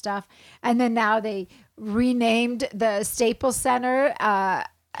all this stuff. And then now they renamed the Staples Center.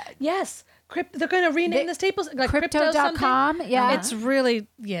 Yes. They're going to rename the Staples like crypto something. Crypto.com. Yeah. It's really,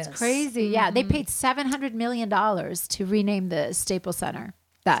 yes. It's crazy. Yeah. They paid $700 million to rename the Staples Center.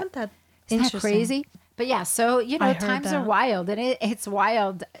 Isn't Isn't that crazy? But yeah, so, you know, I heard times are that. wild, and it's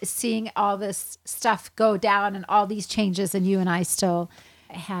wild seeing all this stuff go down and all these changes, and you and I still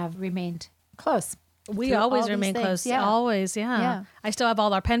have remained close. We through always all these remain things. close. Yeah. Always, yeah. I still have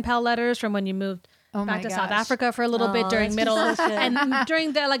all our pen pal letters from when you moved Oh back my to South gosh. Africa for a little bit during that's middle precious. and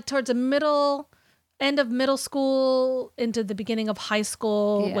during the like towards the end of middle school into the beginning of high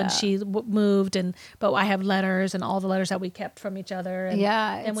school Yeah. when she moved, but I have letters and all the letters that we kept from each other. And,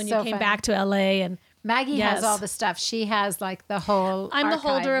 Yeah, and it's when so you came fun. back to LA and Maggie Yes. has all the stuff. She has like the whole I'm the archive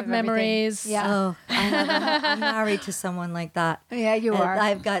holder of everything. memories. Yeah. Oh, I'm married to someone like that. Yeah, you And are.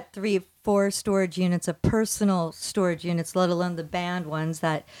 I've got 4 storage units of personal storage units, let alone the band ones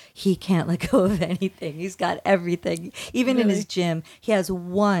that he can't let go of anything. He's got everything. Even in his gym, he has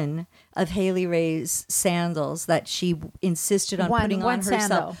one of Haley Ray's sandals that she insisted on putting one on herself.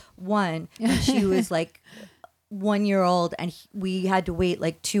 sandal. One. When she was like 1 year old, and we had to wait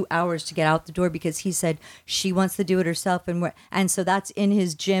like 2 hours to get out the door because he said she wants to do it herself, and so that's in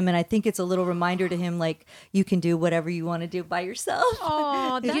his gym, and I think it's a little reminder to him like you can do whatever you want to do by yourself.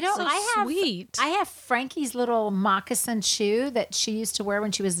 Oh, that's so sweet. I have Frankie's little moccasin shoe that she used to wear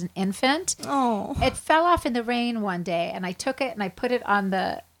when she was an infant. Oh. It fell off in the rain one day, and I took it and I put it on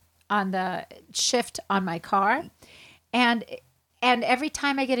the shift on my car, and every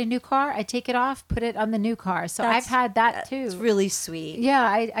time I get a new car, I take it off, put it on the new car. So I've had that too. It's really sweet. Yeah,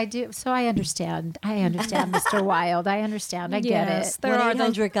 I do. So I understand. Mr. Wild. I understand. I get Yes, it. there are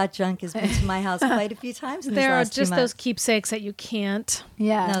those. 1-800 Got Junk has been to my house quite a few times. In There these are last 2 just those months. keepsakes that you can't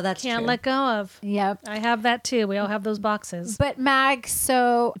Yeah. No, that's can't true. let go of. Yep. I have that too. We all have those boxes. But Mag,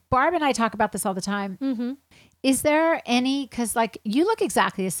 so Barb and I talk about this all the time. Mm-hmm. Is there any, because like you look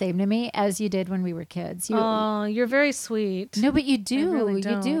exactly the same to me as you did when we were kids. You, Oh, you're very sweet. no, but you do. really you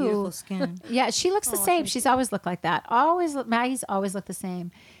don't. do. Beautiful skin. Yeah, she looks the same. She's always looked like that. Maggie's always looked the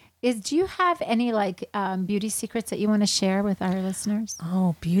same. Do you have any like beauty secrets that you want to share with our listeners?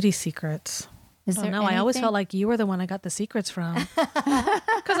 Oh, beauty secrets. Is Oh there no, I always anything? felt like you were the one I got the secrets from.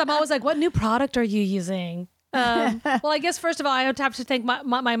 Because I'm always like, what new product are you using? Well, I guess first of all, I would have to thank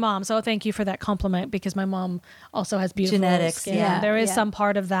my mom. So thank you for that compliment because my mom also has beautiful Genetics, skin. yeah. There is Yeah. some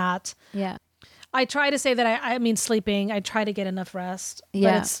part of that. Yeah. I try to say that I mean sleeping. I try to get enough rest.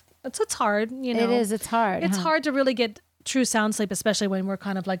 Yeah. But it's hard. You know, It is. It's hard. It's huh? hard to really get true sound sleep, especially when we're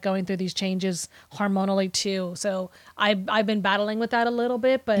kind of like going through these changes hormonally too. So I've been battling with that a little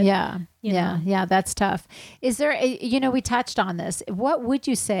bit, but Yeah. you Yeah. know. Yeah. That's tough. Is there, we touched on this. What would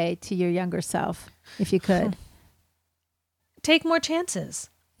you say to your younger self if you could? take more chances.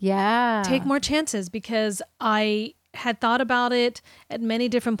 Yeah. Take more chances because I had thought about it at many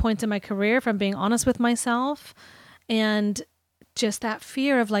different points in my career, if I'm being honest with myself, and just that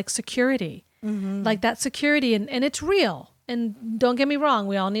fear of like security, like that security, and it's real. And don't get me wrong,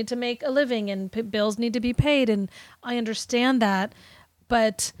 we all need to make a living and bills need to be paid, and I understand that,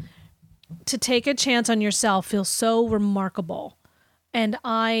 but to take a chance on yourself feels so remarkable. And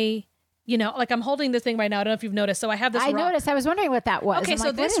like I'm holding this thing right now. I don't know if you've noticed. So I have this I rock. noticed. I was wondering what that was. Okay, I'm so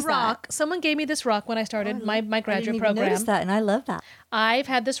like, what this is rock, someone gave me this rock when I started my I graduate didn't even program. notice that, and I love that. I've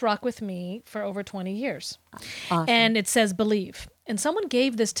had this rock with me for over 20 years. Awesome. And it says believe. And someone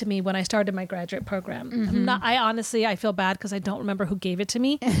gave this to me when I started my graduate program. Mm-hmm. I feel bad because I don't remember who gave it to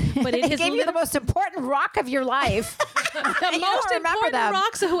me. But it that? has Gave you the most important rock of your life. the most important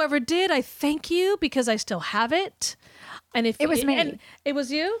rock. So whoever did, I thank you because I still have it. And if It was me. and it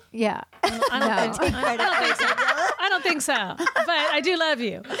was you? Yeah. I don't think so. I don't think so. But I do love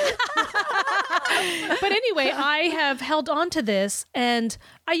you. But anyway, I have held on to this, and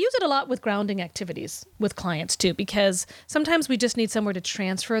I use it a lot with grounding activities with clients too, because sometimes we just need somewhere to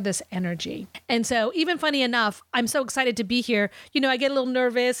transfer this energy. And so even funny enough, I'm so excited to be here. I get a little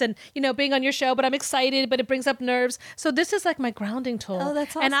nervous and, being on your show, but I'm excited, but it brings up nerves. So this is like my grounding tool. Oh,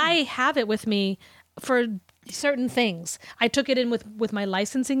 that's And awesome. I have it with me for certain things. I took it in with my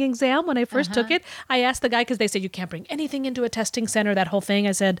licensing exam when I first took it. I asked the guy, because they said you can't bring anything into a testing center, that whole thing.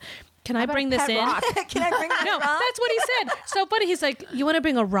 I said, can I bring this in? Can I bring that No, rock? that's what he said. So funny. He's like, you want to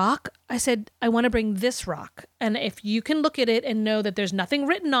bring a rock? I said, I want to bring this rock. And if you can look at it and know that there's nothing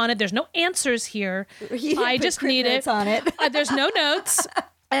written on it, there's no answers here. You didn't I put just crib need notes it. on it. There's no notes.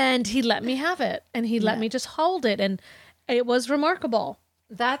 And he let me have it. And he let me just hold it. And it was remarkable.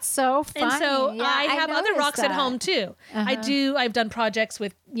 That's so funny. And so Yeah, I have other noticed rocks at that. home too. I've done projects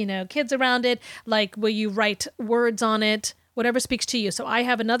with, kids around it, like where you write words on it whatever speaks to you. So I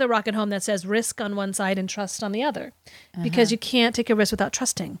have another rock at home that says risk on one side and trust on the other, because you can't take a risk without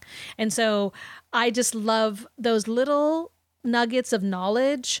trusting. And so I just love those little nuggets of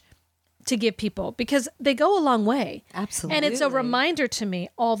knowledge to give people, because they go a long way. Absolutely. And it's a reminder to me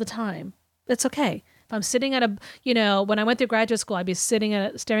all the time. It's okay. If I'm sitting at when I went through graduate school, I'd be staring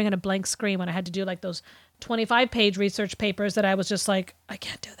at a blank screen when I had to do like those 25-page research papers that I was just like, I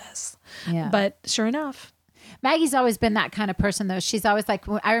can't do this. Yeah. But sure enough. Maggie's always been that kind of person, though. She's always like,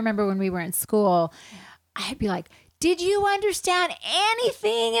 I remember when we were in school, I'd be like, did you understand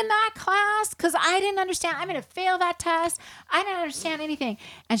anything in that class? Because I didn't understand. I'm going to fail that test. I didn't understand anything.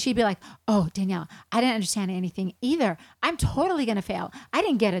 And she'd be like, oh, Danielle, I didn't understand anything either. I'm totally going to fail. I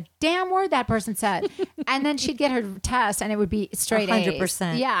didn't get a damn word that person said. And then she'd get her test and it would be straight 100%.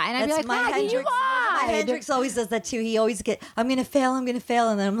 A's. Yeah. And I'd be like, Maggie, you My lied. Hendrix always does that too. He always I'm going to fail. And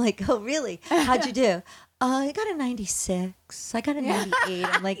then I'm like, oh, really? How'd you do? I got a 96. I got a 98.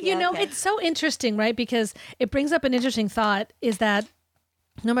 I'm like, yeah, okay. It's so interesting, right? Because it brings up an interesting thought, is that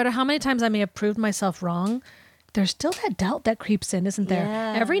no matter how many times I may have proved myself wrong, there's still that doubt that creeps in, isn't there?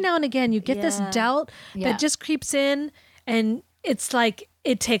 Yeah. Every now and again, you get this doubt Yeah. that just creeps in, and it's like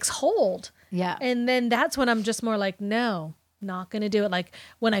it takes hold. Yeah. And then that's when I'm just more like, no, not going to do it. Like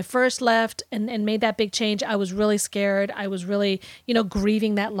when I first left and made that big change, I was really scared. I was really,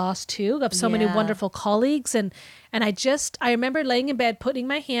 grieving that loss too of so many Yeah. wonderful colleagues. And I remember laying in bed, putting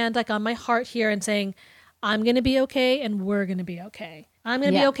my hand like on my heart here and saying, I'm going to be okay. And we're going to be okay. I'm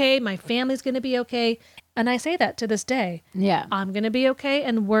going to be Yeah. okay. My family's going to be okay. And I say that to this day. Yeah. I'm going to be okay.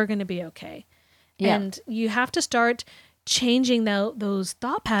 And we're going to be okay. Yeah. And you have to start changing those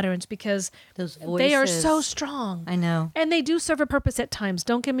thought patterns, because Those they are voices. so strong. I know. And they do serve a purpose at times.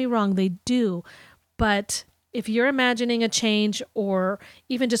 Don't get me wrong, they do. But if you're imagining a change, or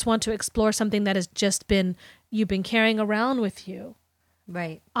even just want to explore something that has just you've been carrying around with you,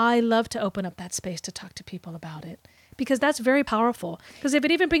 Right. I love to open up that space to talk to people about it, because that's very powerful. Because if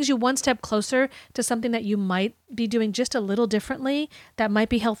it even brings you one step closer to something that you might be doing just a little differently, that might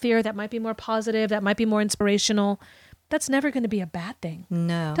be healthier, that might be more positive, that might be more inspirational, that's never going to be a bad thing.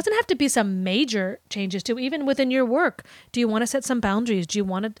 No. Doesn't have to be some major changes too, even within your work. Do you want to set some boundaries? Do you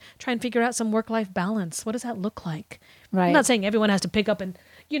want to try and figure out some work-life balance? What does that look like? Right. I'm not saying everyone has to pick up and,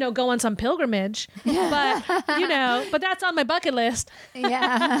 go on some pilgrimage, but, but that's on my bucket list,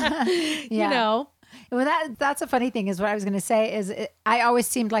 Yeah. Yeah. Well, that's a funny thing, is what I was going to say is I always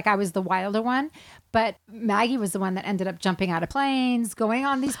seemed like I was the wilder one, but Maggie was the one that ended up jumping out of planes, going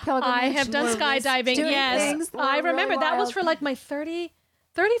on these pilgrimages. I have done skydiving. doing Yes. things that I were really remember that was wild. for like my 31st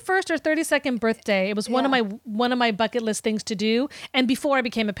or 32nd birthday. It was one of my bucket list things to do, and before I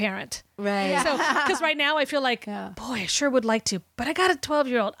became a parent. Right. So, because right now I feel like, boy, I sure would like to, but I got a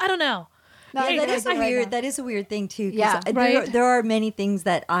 12-year-old. I don't know. No, Yeah, it that is a weird thing too. 'Cause Yeah. Right. there are many things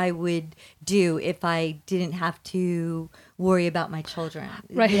that I would do if I didn't have to worry about my children.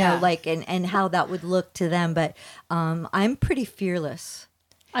 Right. You know, Yeah. like and how that would look to them. But I'm pretty fearless.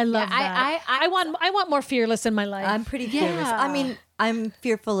 I love Yeah, that. I want more fearless in my life. I'm pretty fearless. Yeah. I mean, I'm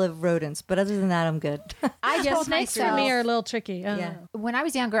fearful of rodents, but other than that, I'm good. I yeah, told snakes for myself, me are a little tricky. Yeah. when I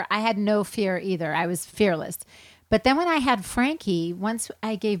was younger, I had no fear either. I was fearless. But then when I had Frankie, once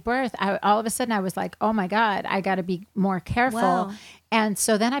I gave birth, all of a sudden I was like, oh my God, I got to be more careful. Wow. And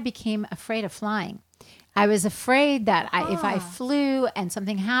so then I became afraid of flying. I was afraid that if I flew and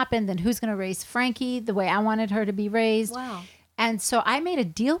something happened, then who's going to raise Frankie the way I wanted her to be raised? Wow. And so I made a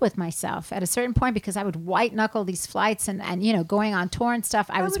deal with myself at a certain point, because I would white knuckle these flights and going on tour and stuff.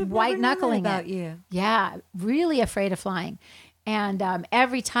 I was would have white never known that knuckling about it. you. Yeah, really afraid of flying. And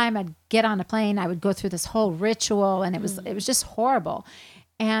every time I'd get on a plane, I would go through this whole ritual, and it was just horrible.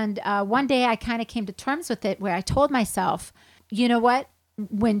 And one day I kind of came to terms with it, where I told myself, you know what?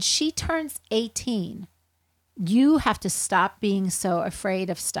 When she turns 18, you have to stop being so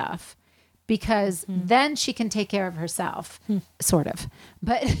afraid of stuff, because then she can take care of herself, sort of.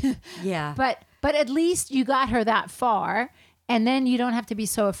 But Yeah. but at least you got her that far, and then you don't have to be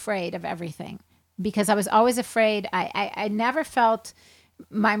so afraid of everything. Because I was always afraid. I never felt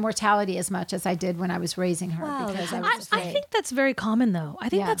my mortality as much as I did when I was raising her, Wow, because I that's was I afraid. think that's very common, though. I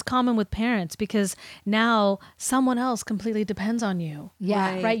think Yeah. that's common with parents, because now someone else completely depends on you.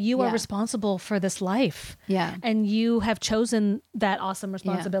 Yeah. Right? You are Yeah. responsible for this life. Yeah. And you have chosen that awesome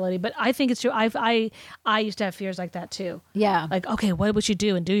responsibility. But I think it's true. I used to have fears like that too. Yeah. Like, okay, what would you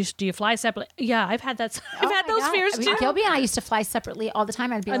do? And do you fly separately? Yeah, I've had that. I've had Oh my those God. fears I mean, too. Gilby and I used to fly separately all the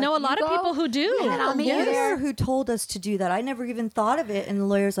time. I'd be I like, know a "You lot of go, people who do. and then I'll meet you lawyer there." who told us to do that. I never even thought of it. And the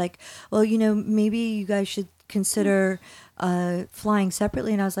lawyer's like, well, maybe you guys should consider flying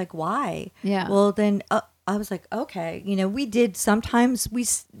separately. And I was like, why? Yeah. Well, then I was like, okay, we did sometimes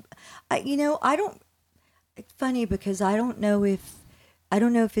I don't, it's funny because I don't know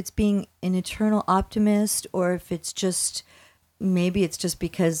if it's being an eternal optimist or if it's just, maybe it's just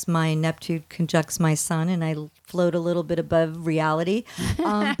because my Neptune conjuncts my sun and I float a little bit above reality.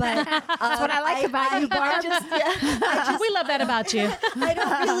 But That's what I like about you, Barb. We love that about you.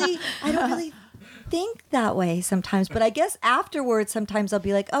 I don't really think that way sometimes, but I guess afterwards sometimes I'll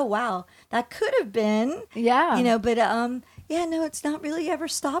be like, oh wow, that could have been, Yeah. but no, it's not really ever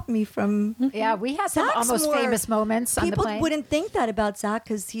stopped me from. Yeah, we had some Zach's almost more- famous moments on the People plane. wouldn't think that about Zach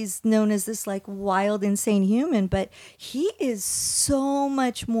because he's known as this like wild, insane human, but he is so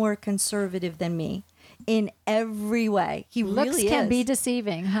much more conservative than me in every way. He Looks really can is. be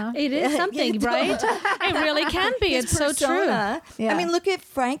deceiving, huh? It is something, right? It really can be. His It's so true. persona. Yeah. I mean, look at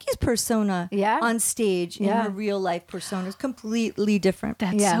Frankie's persona on stage and Yeah. her real life persona is completely different.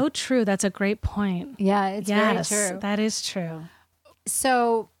 That's Yeah. so true. That's a great point. Yeah, it's Yes, very true. that is true.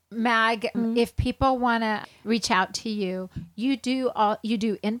 So, Mag, if people want to reach out to you, you do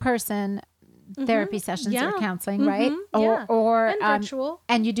in-person therapy sessions or Yeah. counseling, right? Yeah. Or And virtual.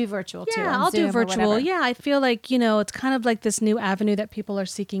 and you do virtual too. Yeah, on I'll Zoom do or virtual. whatever. Yeah, I feel like, it's kind of like this new avenue that people are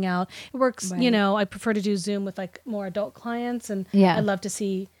seeking out. It works, Right. I prefer to do Zoom with like more adult clients and Yeah. I'd love to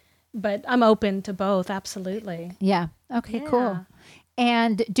see, but I'm open to both. Absolutely. Yeah. Okay. Yeah. Cool.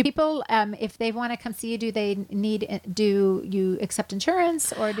 And do people, if they want to come see you, do you accept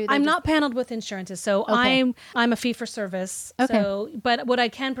insurance or do they I'm just- not paneled with insurances, so Okay. I'm a fee for service. Okay. So, but what I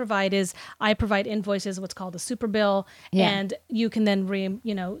can provide is I provide invoices, what's called a super bill, Yeah. and you can then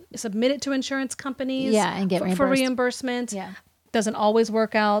submit it to insurance companies. Yeah, and get for reimbursed. reimbursement. Yeah. Doesn't always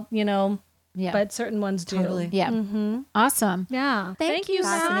work out, Yeah. but certain ones do. Totally. Yeah. Awesome. Yeah. Thank you,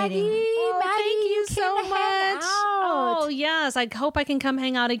 Fascinating. Maggie. Oh, Maggie, thank you came so to hang much. out. Oh yes, I hope I can come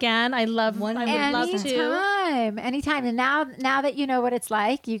hang out again. I would love to. Anytime. And now that you know what it's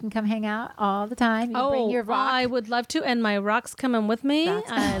like, you can come hang out all the time. You bring your rock. I would love to, and my rock's coming with me.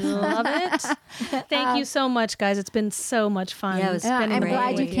 I love it. Thank you so much, guys. It's been so much fun. Yeah, it was I'm great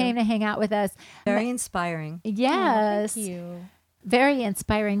glad you with came to hang out with us. Very inspiring. Yes. Thank you. Very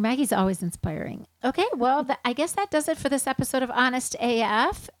inspiring. Maggie's always inspiring. Okay, well, I guess that does it for this episode of Honest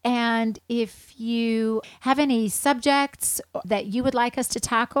AF. And if you have any subjects that you would like us to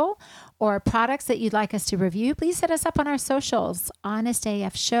tackle or products that you'd like us to review, please hit us up on our socials. Honest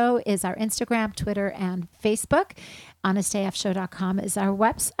AF Show is our Instagram, Twitter, and Facebook. HonestAFShow.com is our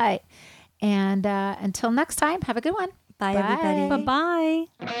website. And until next time, have a good one. Bye, everybody.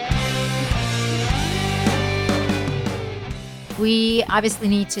 Bye-bye. We obviously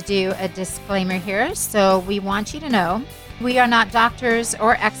need to do a disclaimer here, so we want you to know we are not doctors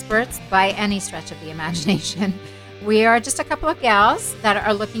or experts by any stretch of the imagination. We are just a couple of gals that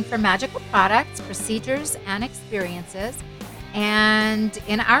are looking for magical products, procedures, and experiences. And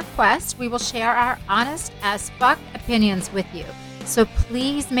in our quest, we will share our honest as fuck opinions with you. So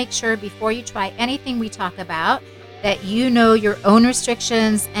please make sure before you try anything we talk about that you know your own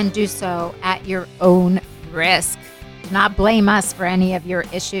restrictions and do so at your own risk. Do not blame us for any of your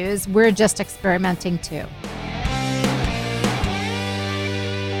issues. We're just experimenting too.